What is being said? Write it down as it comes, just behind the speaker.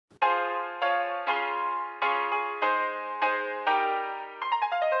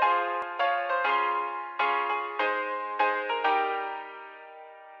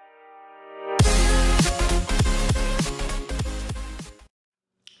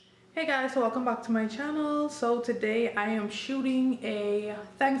Hey guys, so welcome back to my channel. So today I am shooting a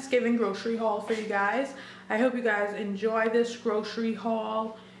Thanksgiving grocery haul for you guys. I hope you guys enjoy this grocery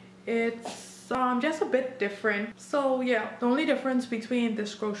haul. It's just a bit different. So yeah, the only difference between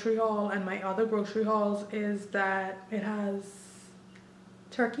this grocery haul and my other grocery hauls is that it has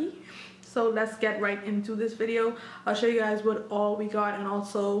turkey. So let's get right into this video. I'll show you guys what all we got, and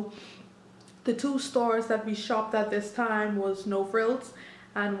also the two stores that we shopped at this time was No Frills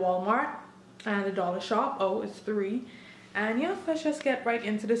and Walmart and the dollar shop. Oh, it's three. And yeah, let's just get right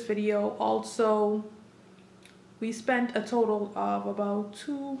into this video. Also, we spent a total of about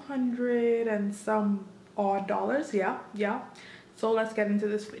 200 and some odd dollars. Yeah, so let's get into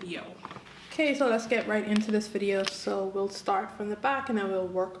this video. Okay, so let's get right into this video. So we'll start from the back and then we'll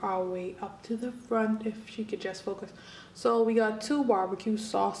work our way up to the front, if she could just focus. So we got two barbecue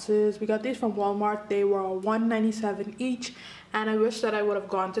sauces. We got these from Walmart. They were $1.97 each, and I wish that I would have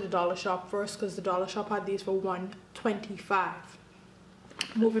gone to the dollar shop first, because the dollar shop had these for $1.25.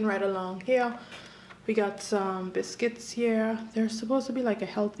 Moving right along here, we got some biscuits here. They're supposed to be like a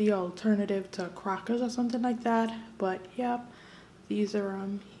healthy alternative to crackers or something like that, but yep, these are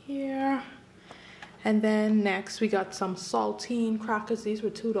here. And then next we got some saltine crackers. These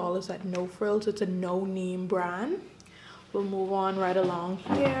were $2 at No Frills. It's a no name brand. We'll move on right along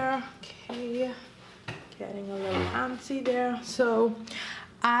here. Okay, getting a little antsy there. So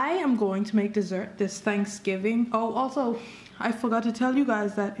I am going to make dessert this Thanksgiving. Oh, also I forgot to tell you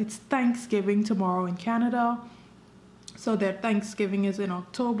guys that it's Thanksgiving tomorrow in Canada, so their Thanksgiving is in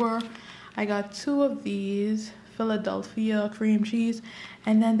October. I got two of these Philadelphia cream cheese,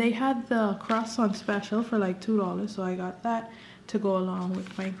 and then they had the crust on special for like $2, so I got that to go along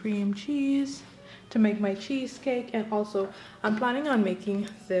with my cream cheese to make my cheesecake. And also I'm planning on making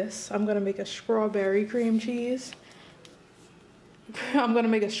this. I'm gonna make a strawberry cream cheese. I'm gonna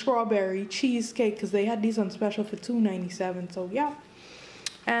make a strawberry cheesecake because they had these on special for $2.97. So yeah,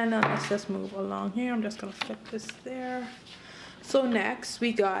 and let's just move along here. I'm just gonna flip this there. So next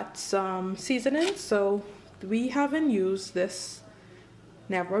we got some seasonings. So we haven't used this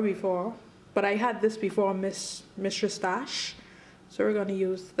never before, but I had this before, Mistress Dash, so we're gonna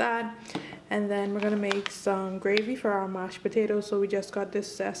use that. And then we're gonna make some gravy for our mashed potatoes. So we just got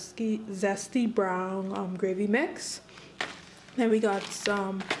this zesty brown gravy mix. Then we got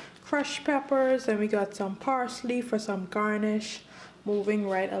some crushed peppers, and we got some parsley for some garnish. Moving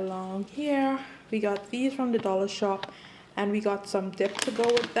right along here, we got these from the dollar shop, and we got some dip to go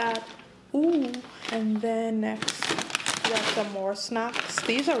with that. Ooh, and then next we got some more snacks.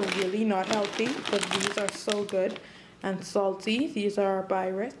 These are really not healthy, but these are so good and salty. These are by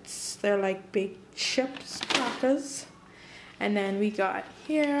Ritz. They're like baked chips crackers. And then we got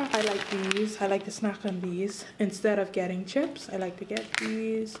here, I like these. I like to snack on these instead of getting chips. I like to get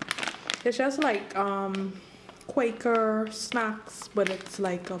these. It's just like Quaker snacks, but it's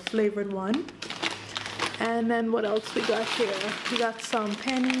like a flavored one. And then what else we got here? We got some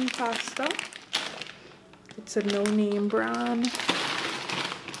penny pasta. It's a no-name brand.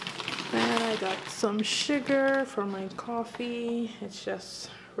 And I got some sugar for my coffee. It's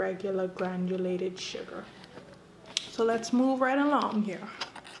just regular granulated sugar. So let's move right along here.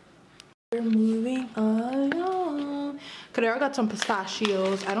 We're moving along. Kadera got some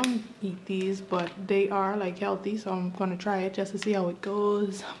pistachios. I don't eat these, but they are like healthy, so I'm gonna try it just to see how it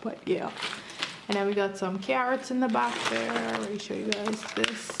goes. But yeah. And then we got some carrots in the back there. I already show you guys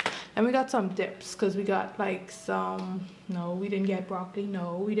this. And we got some dips, because we got like some, no, we didn't get broccoli,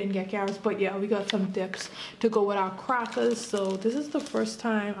 no, we didn't get carrots, but yeah, we got some dips to go with our crackers. So this is the first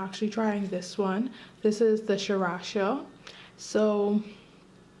time actually trying this one. This is the sriracha. So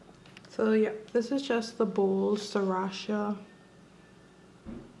yeah, this is just the bowl sriracha.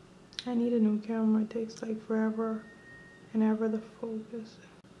 I need a new camera. It takes like forever and ever to focus.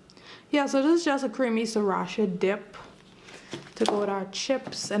 Yeah, so this is just a creamy sriracha dip to go with our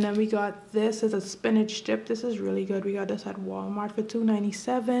chips. And then we got this is a spinach dip. This is really good. We got this at Walmart for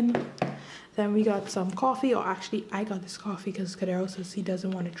 $2.97. Then we got some coffee, or actually I got this coffee because Kadero says he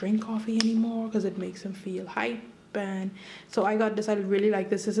doesn't want to drink coffee anymore because it makes him feel hype. And so I got this. I really like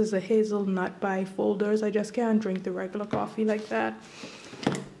this. This is a hazelnut by Folders. I just can't drink the regular coffee like that.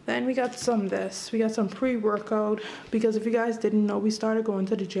 Then we got some we got some pre-workout, because if you guys didn't know, we started going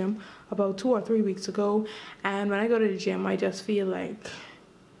to the gym about 2 or 3 weeks ago, and when I go to the gym I just feel like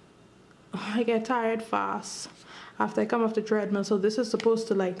I get tired fast after I come off the treadmill. So this is supposed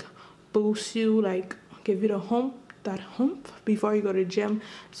to like boost you, like give you the hump before you go to the gym.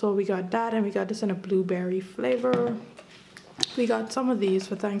 So we got that, and we got this in a blueberry flavor. We got some of these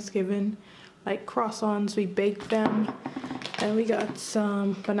for Thanksgiving, like croissants. We baked them. And we got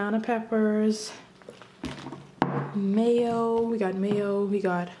some banana peppers, mayo. We got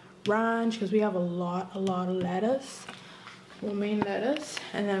ranch because we have a lot of lettuce, romaine lettuce.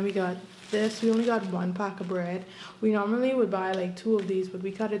 And then we got this. We only got 1 pack of bread. We normally would buy like 2 of these, but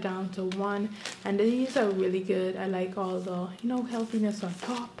we cut it down to 1. And these are really good. I like all the, you know, healthiness on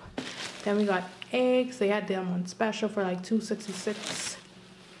top. Then we got eggs. They had them on special for like $2.66.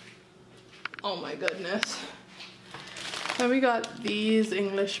 Oh my goodness. Then we got these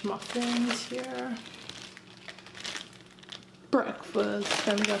English muffins here. Breakfast.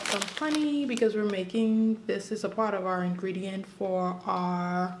 Then we got some honey because we're making, this is a part of our ingredient for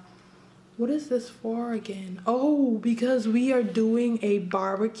our, what is this for again? Oh, because we are doing a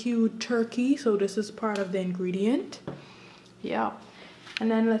barbecued turkey, so this is part of the ingredient. Yeah. And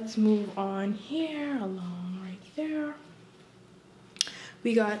then let's move on here along right there.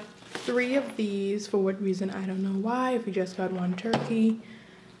 We got 3 of these. For what reason, I don't know why. If we just got 1 turkey.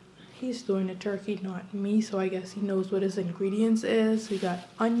 He's doing the turkey, not me, so I guess he knows what his ingredients is. We got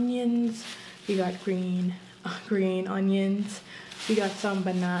onions. We got green onions. We got some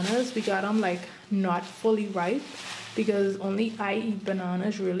bananas. We got them like not fully ripe because only I eat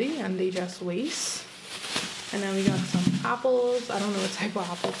bananas really, and they just waste. And then we got some apples. I don't know what type of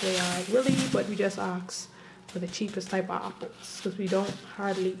apples they are really, but we just asked for the cheapest type of apples because we don't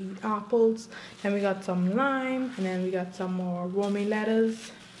hardly eat apples. Then we got some lime, and then we got some more romaine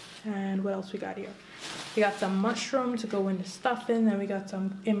lettuce. And what else we got here? We got some mushroom to go in the stuffing. Then we got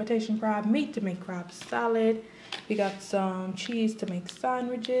some imitation crab meat to make crab salad. We got some cheese to make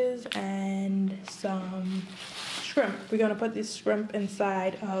sandwiches and some shrimp. We're gonna put this shrimp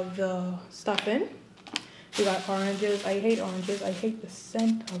inside of the stuffing. We got oranges. I hate oranges. I hate the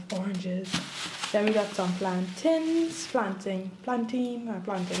scent of oranges. Then we got some plantains.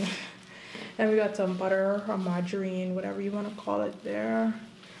 Then we got some butter or margarine, whatever you want to call it there.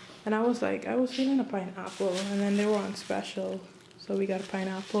 And I was feeling a pineapple, and then they were on special, so we got a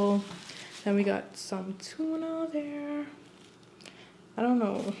pineapple. Then we got some tuna there. I don't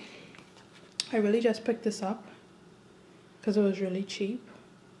know. I really just picked this up because it was really cheap.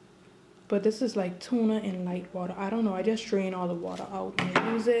 But this is like tuna in light water. I don't know. I just drain all the water out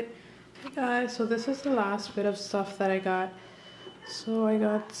and use it. Hey guys, so this is the last bit of stuff that I got. So I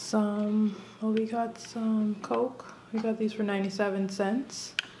got some, well, we got some Coke. We got these for 97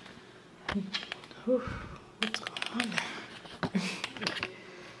 cents. Whew, what's going on there?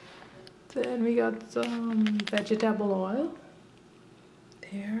 Then we got some vegetable oil.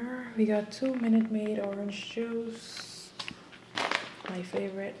 There. We got 2 Minute Maid orange juice. My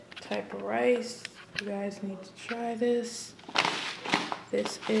favorite type of rice. You guys need to try this.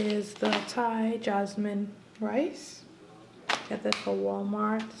 This is the Thai jasmine rice. Get this for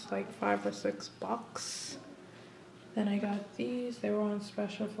Walmart. It's like $5 or $6. Then I got these. They were on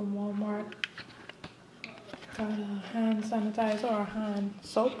special from Walmart. Got a hand sanitizer or hand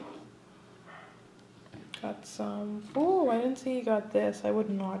soap. Got some. Oh, I didn't see you got this. I would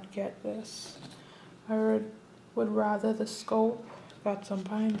not get this. I would rather the scope. Got some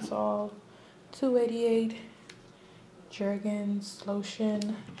pine salt. $2.88. Jergens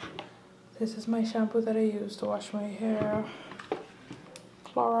lotion. This is my shampoo that I use to wash my hair.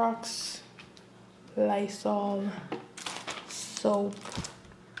 Clorox, Lysol, soap,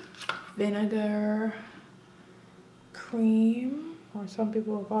 vinegar, cream, or some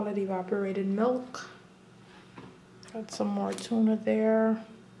people will call it evaporated milk. Got some more tuna there.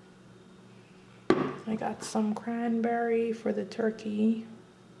 I got some cranberry for the turkey.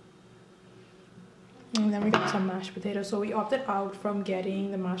 And then we got some mashed potatoes. So we opted out from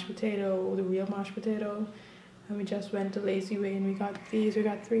getting the mashed potato, the real mashed potato. And we just went to Lazy Way and we got these. We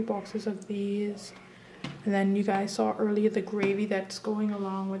got 3 boxes of these. And then you guys saw earlier the gravy that's going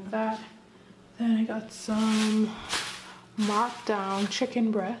along with that. Then I got some marked down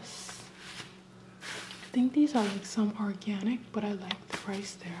chicken breasts. I think these are like some organic, but I like the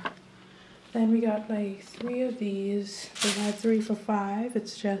price there. Then we got like 3 of these. They had 3 for $5.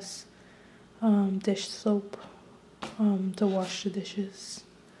 It's just dish soap to wash the dishes.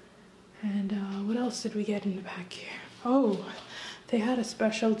 And what else did we get in the back here? Oh, they had a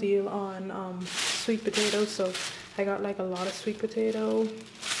special deal on sweet potatoes, so I got like a lot of sweet potato.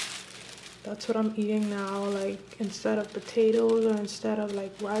 That's what I'm eating now, like instead of potatoes or instead of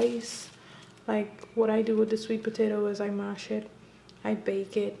like rice. Like what I do with the sweet potato is I mash it, I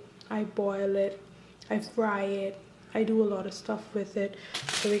bake it, I boil it, I fry it, I do a lot of stuff with it.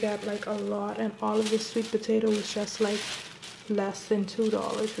 So we got like a lot, and all of this sweet potato was just like less than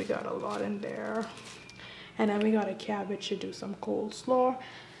 $2. We got a lot in there. And then we got a cabbage to do some coleslaw.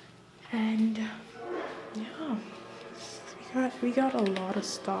 And yeah, we we got a lot of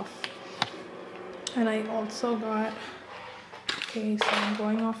stuff. And I also got, okay, so I'm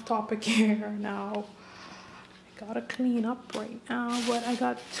going off topic here now. I gotta clean up right now, but I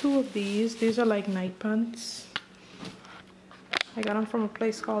got 2 of these. These are like night pants. I got them from a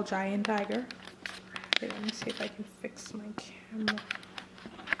place called Giant Tiger. Okay, let me see if I can fix my camera.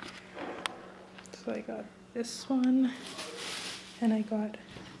 So I got this one, and I got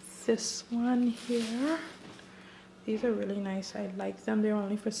this one here. These are really nice. I like them. They're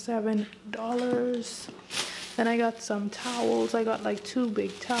only for $7. Then I got some towels. I got like 2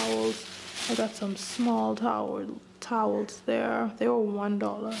 big towels. I got some small towels there. They were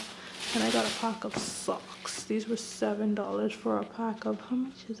 $1. And I got a pack of socks. These were $7 for a pack of, how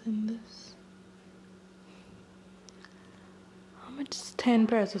much is in this? How much is 10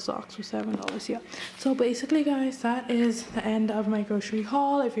 pairs of socks for $7? Yeah. So basically, guys, that is the end of my grocery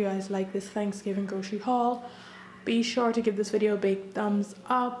haul. If you guys like this Thanksgiving grocery haul, be sure to give this video a big thumbs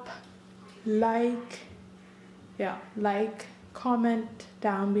up, like, comment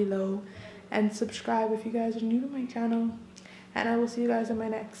down below, and subscribe if you guys are new to my channel. And I will see you guys in my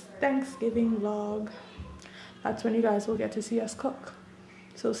next Thanksgiving vlog. That's when you guys will get to see us cook.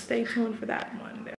 So stay tuned for that one.